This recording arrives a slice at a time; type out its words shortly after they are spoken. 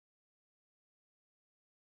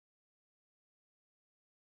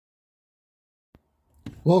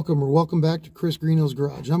Welcome back to Kris Greenhill's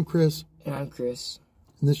Garage. I'm Kris. And I'm Kris.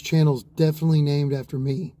 And this channel's definitely named after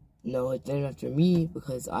me. No, it's named after me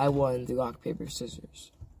because I won the rock, paper,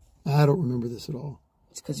 scissors. I don't remember this at all.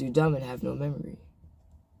 It's because you're dumb and have no memory.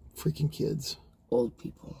 Freaking kids. Old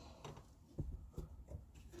people.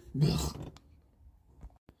 Ugh.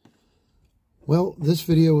 Well, this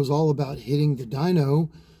video was all about hitting the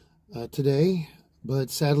dyno today,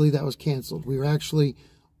 but sadly that was canceled. We were actually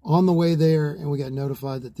on the way there and we got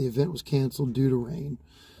notified that the event was canceled due to rain.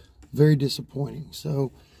 Very disappointing.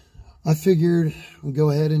 So I figured we'd go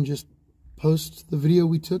ahead and just post the video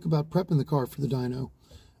we took about prepping the car for the dyno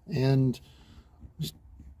and just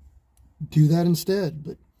do that instead.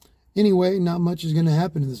 But anyway, not much is going to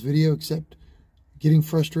happen in this video except getting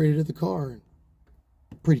frustrated at the car.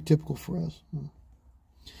 Pretty typical for us.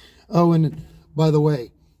 Oh, and by the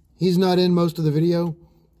way, he's not in most of the video.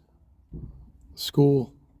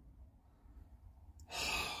 School.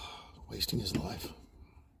 Wasting his life.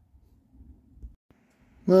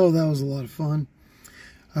 Well, that was a lot of fun.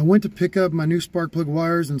 I went to pick up my new spark plug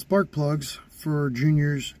wires and spark plugs for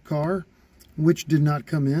Junior's car, which did not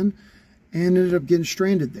come in, and ended up getting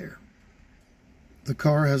stranded there. The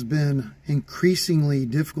car has been increasingly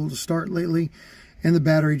difficult to start lately, and the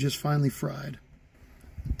battery just finally fried.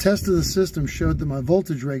 The test of the system showed that my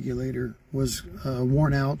voltage regulator was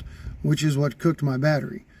worn out, which is what cooked my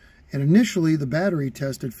battery. And initially, the battery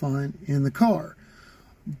tested fine in the car.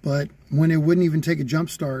 But when it wouldn't even take a jump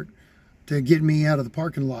start to get me out of the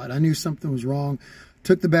parking lot, I knew something was wrong.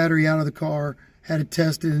 Took the battery out of the car, had it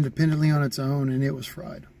tested independently on its own, and it was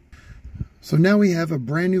fried. So now we have a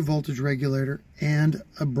brand new voltage regulator and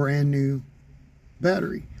a brand new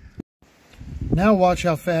battery. Now watch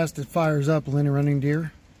how fast it fires up, Lynn Running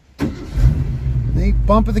Deer. The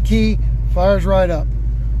bump of the key, fires right up.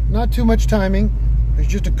 Not too much timing. There's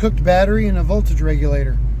just a cooked battery and a voltage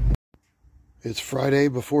regulator. It's Friday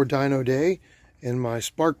before dyno day, and my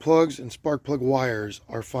spark plugs and spark plug wires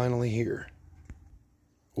are finally here.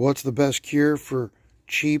 What's the best cure for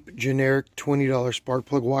cheap, generic $20 spark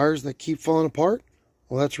plug wires that keep falling apart?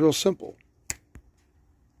 Well, that's real simple.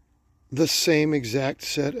 The same exact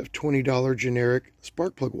set of $20 generic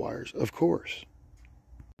spark plug wires, of course.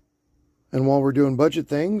 And while we're doing budget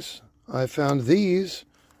things, I found these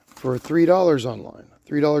for $3 online,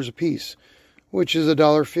 $3 a piece, which is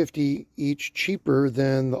 $1.50 each cheaper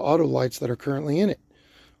than the auto lights that are currently in it,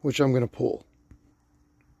 which I'm going to pull.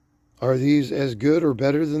 Are these as good or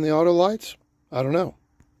better than the auto lights? I don't know.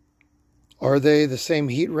 Are they the same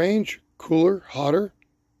heat range? Cooler? Hotter?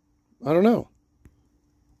 I don't know.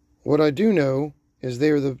 What I do know is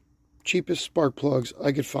they are the cheapest spark plugs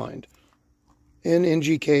I could find. And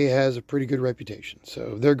NGK has a pretty good reputation,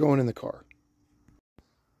 so they're going in the car.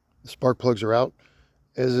 The spark plugs are out.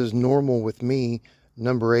 As is normal with me,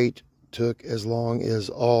 number 8 took as long as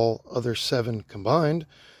all other 7 combined.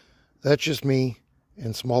 That's just me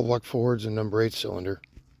and small block Fords and number 8 cylinder.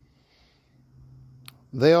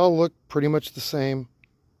 They all look pretty much the same.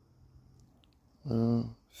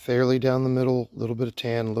 Fairly down the middle, a little bit of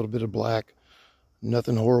tan, a little bit of black.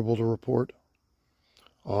 Nothing horrible to report.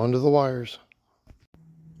 On to the wires.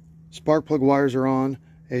 Spark plug wires are on.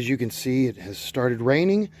 As you can see, it has started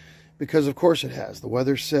raining because of course it has. The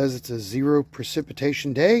weather says it's a 0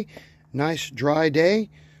 precipitation day. Nice dry day.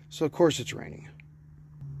 So of course it's raining.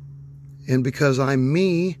 And because I'm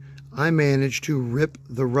me, I managed to rip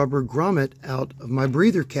the rubber grommet out of my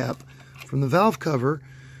breather cap from the valve cover,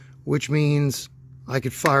 which means I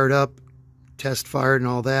could fire it up, test fire it and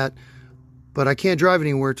all that, but I can't drive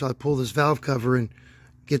anywhere until I pull this valve cover and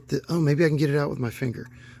get the, oh, maybe I can get it out with my finger.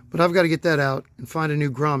 But I've got to get that out and find a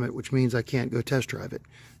new grommet, which means I can't go test drive it.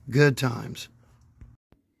 Good times.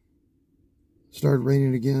 Started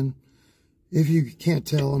raining again. If you can't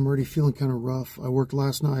tell, I'm already feeling kind of rough. I worked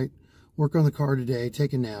last night, work on the car today,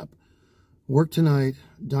 take a nap, work tonight,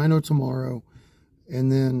 dyno tomorrow,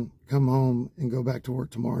 and then come home and go back to work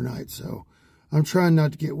tomorrow night. So I'm trying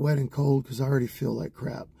not to get wet and cold because I already feel like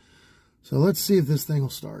crap. So let's see if this thing will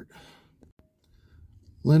start.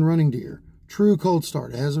 Lynn Running Deer. True cold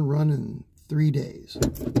start. It hasn't run in 3 days.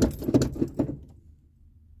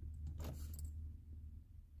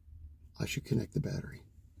 I should connect the battery.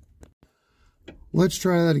 Let's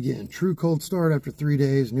try that again. True cold start after 3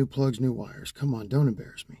 days. New plugs, new wires. Come on, don't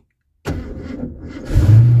embarrass me.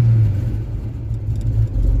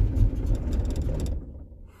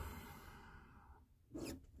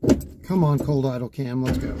 Come on, cold idle cam.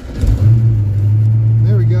 Let's go.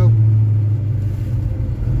 There we go.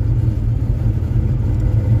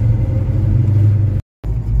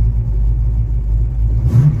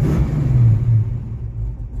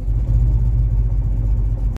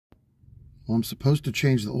 I'm supposed to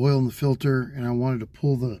change the oil in the filter, and I wanted to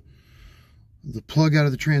pull the plug out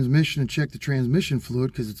of the transmission and check the transmission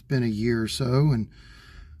fluid because it's been a year or so, and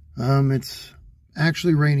it's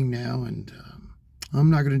actually raining now, and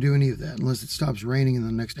I'm not going to do any of that unless it stops raining in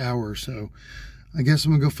the next hour or so. I guess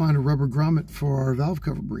I'm going to go find a rubber grommet for our valve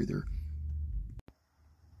cover breather.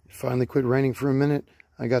 It finally quit raining for a minute.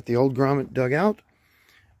 I got the old grommet dug out,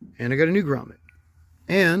 and I got a new grommet.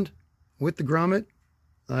 And with the grommet,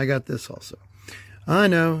 I got this also. I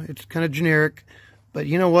know, it's kind of generic, but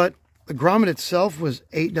you know what? The grommet itself was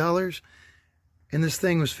 $8, and this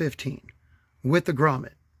thing was $15 with the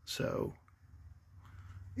grommet. So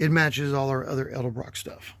it matches all our other Edelbrock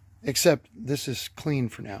stuff, except this is clean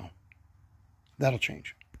for now. That'll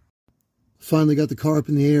change. Finally got the car up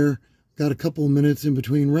in the air. Got a couple of minutes in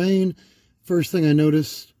between rain. First thing I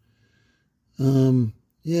noticed,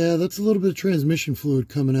 yeah, that's a little bit of transmission fluid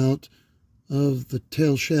coming out of the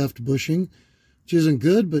tail shaft bushing, which isn't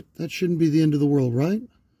good, but that shouldn't be the end of the world, right?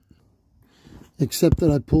 Except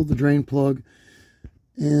that I pulled the drain plug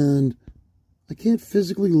and I can't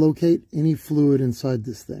physically locate any fluid inside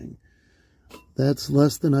this thing. That's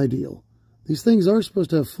less than ideal. These things are supposed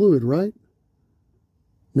to have fluid, right?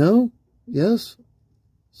 No? Yes?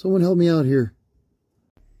 Someone help me out here.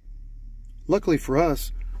 Luckily for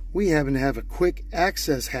us, we happen to have a quick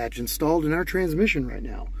access hatch installed in our transmission right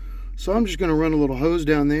now. So I'm just going to run a little hose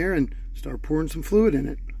down there and start pouring some fluid in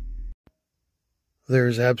it.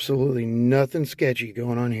 There's absolutely nothing sketchy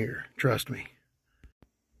going on here. Trust me.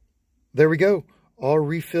 There we go. All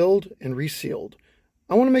refilled and resealed.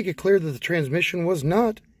 I want to make it clear that the transmission was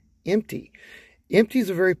not empty. Empty is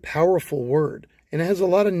a very powerful word, and it has a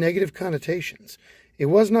lot of negative connotations. It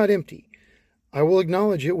was not empty. I will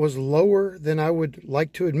acknowledge it was lower than I would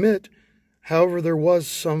like to admit. However, there was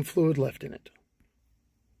some fluid left in it.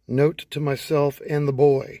 Note to myself and the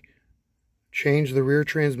boy, change the rear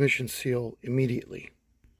transmission seal immediately.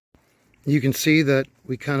 You can see that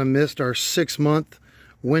we kind of missed our 6-month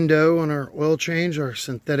window on our oil change, our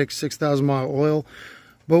synthetic 6,000 mile oil,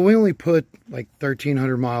 but we only put like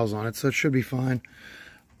 1,300 miles on it, so it should be fine.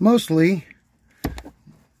 Mostly,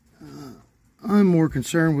 I'm more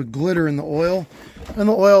concerned with glitter in the oil, and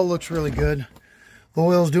the oil looks really good. The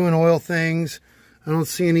oil's doing oil things. I don't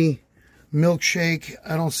see any milkshake.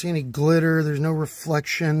 I don't see any glitter. There's no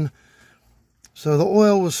reflection. So the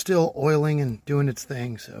oil was still oiling and doing its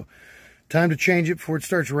thing. So time to change it before it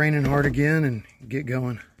starts raining hard again and get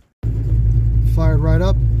going. Fired right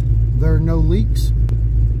up. There are no leaks.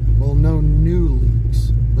 Well, no new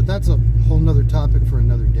leaks. But that's a whole nother topic for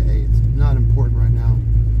another day. It's not important right now.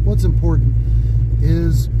 What's important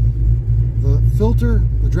is the filter,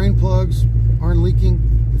 the drain plugs aren't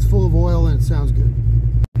leaking. It's full of oil and it sounds good.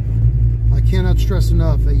 I cannot stress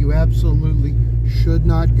enough that you absolutely should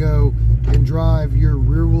not go and drive your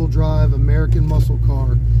rear-wheel drive American muscle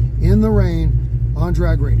car in the rain on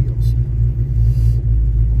drag radials.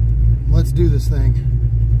 Let's do this thing.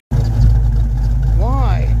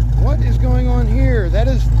 Why? What is going on here? That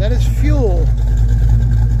is fuel.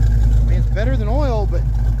 I mean, it's better than oil, but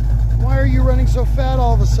why are you running so fat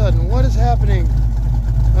all of a sudden? What is happening?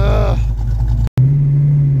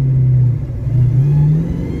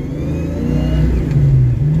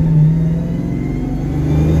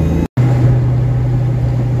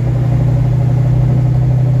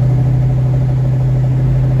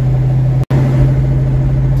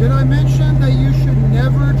 Did I mention that you should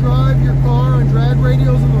never drive your car on drag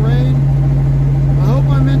radials in the rain? I hope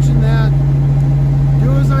I mentioned that.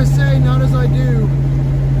 Do as I say, not as I do.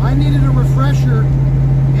 I needed a refresher,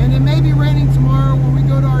 and it may be raining tomorrow when we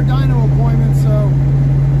go to our dyno appointment, so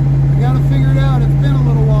I gotta figure it out. It's been a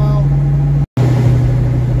little while.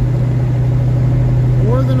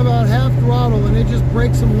 More than about half throttle, and it just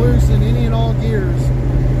breaks them loose in any and all gears.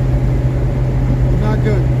 Not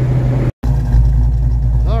good.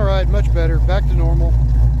 Alright, much better. Back to normal.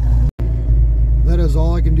 That is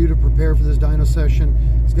all I can do to prepare for this dyno session.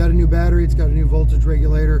 It's got a new battery, it's got a new voltage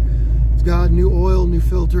regulator. It's got new oil, new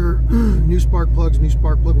filter, new spark plugs, new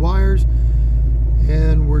spark plug wires,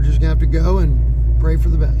 and we're just gonna have to go and pray for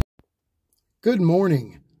the best. Good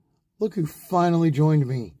morning. Look who finally joined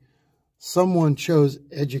me. Someone chose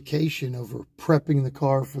education over prepping the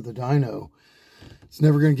car for the dyno. It's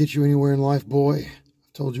never gonna get you anywhere in life, boy.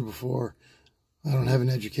 I've told you before. I don't have an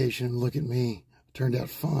education, and look at me. It turned out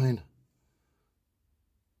fine.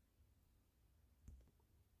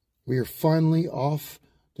 We are finally off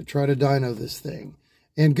to try to dyno this thing.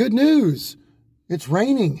 And good news, it's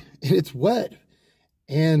raining and it's wet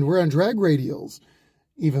and we're on drag radials.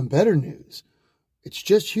 Even better news, it's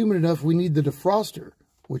just humid enough we need the defroster,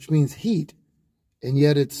 which means heat, and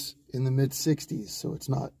yet it's in the mid-60s, so it's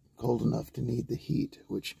not cold enough to need the heat,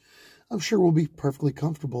 which I'm sure will be perfectly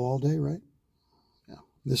comfortable all day, right? Yeah,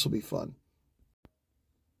 this will be fun.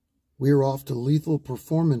 We are off to Lethal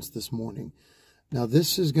Performance this morning. Now,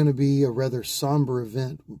 this is going to be a rather somber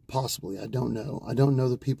event, possibly. I don't know. I don't know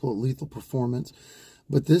the people at Lethal Performance,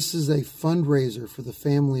 but this is a fundraiser for the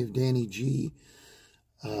family of Danny G.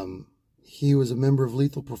 He was a member of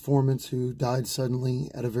Lethal Performance who died suddenly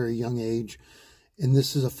at a very young age, and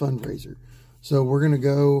this is a fundraiser. So we're going to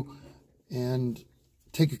go and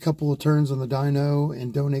take a couple of turns on the dyno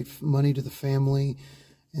and donate money to the family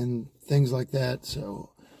and things like that.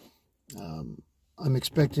 So I'm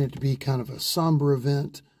expecting it to be kind of a somber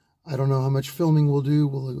event. I don't know how much filming we'll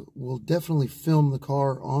do. We'll definitely film the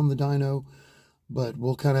car on the dyno, but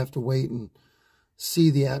we'll kind of have to wait and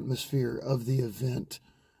see the atmosphere of the event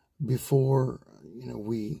before, you know,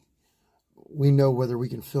 we know whether we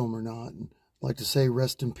can film or not. And I'd like to say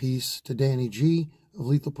rest in peace to Danny G of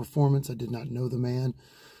Lethal Performance. I did not know the man,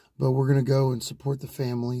 but we're going to go and support the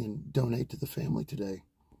family and donate to the family today.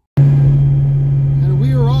 And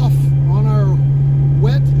we are off on our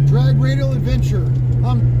wet drag radial adventure.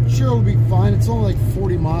 I'm sure it'll be fine. It's only like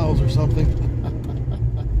 40 miles or something.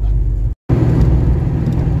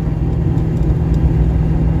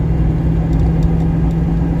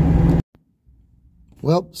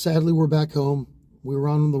 Well, sadly, we're back home. We were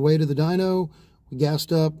on the way to the dyno. We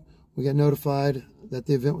gassed up. We got notified that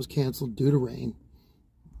the event was canceled due to rain.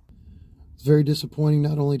 It's very disappointing,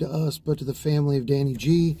 not only to us, but to the family of Danny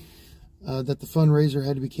G, that the fundraiser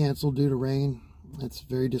had to be canceled due to rain. That's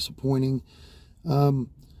very disappointing. The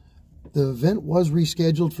event was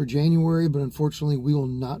rescheduled for January, but unfortunately, we will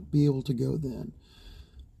not be able to go then.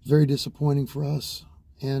 Very disappointing for us,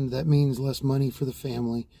 and that means less money for the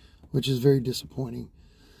family, which is very disappointing.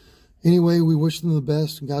 Anyway, we wish them the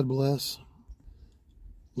best, and God bless.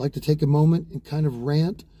 I'd like to take a moment and kind of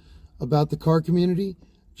rant about the car community.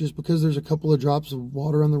 Just because there's a couple of drops of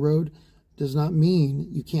water on the road does not mean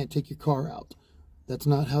you can't take your car out. That's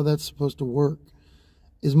not how that's supposed to work.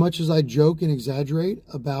 As much as I joke and exaggerate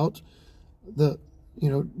about the,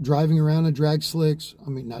 driving around in drag slicks,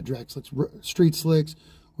 not drag slicks, street slicks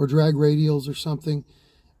or drag radials or something,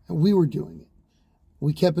 we were doing it.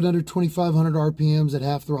 We kept it under 2,500 RPMs at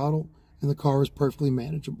half throttle, and the car was perfectly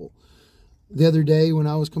manageable. The other day when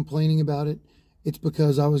I was complaining about it, it's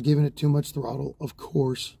because I was giving it too much throttle, of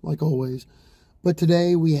course, like always. But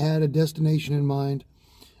today we had a destination in mind.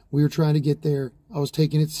 We were trying to get there. I was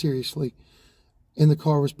taking it seriously, and the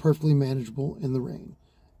car was perfectly manageable in the rain.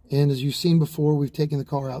 And as you've seen before, we've taken the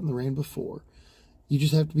car out in the rain before. You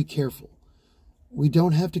just have to be careful. We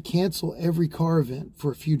don't have to cancel every car event for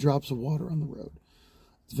a few drops of water on the road.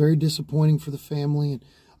 It's very disappointing for the family, and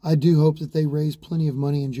I do hope that they raise plenty of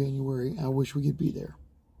money in January. I wish we could be there.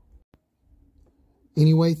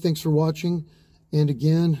 Anyway, thanks for watching. And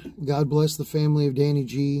again, God bless the family of Danny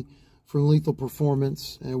G from Lethal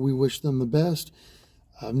Performance, and we wish them the best.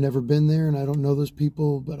 I've never been there, and I don't know those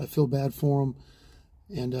people, but I feel bad for them.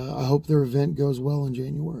 And I hope their event goes well in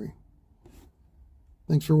January.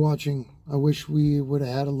 Thanks for watching. I wish we would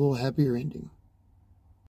have had a little happier ending.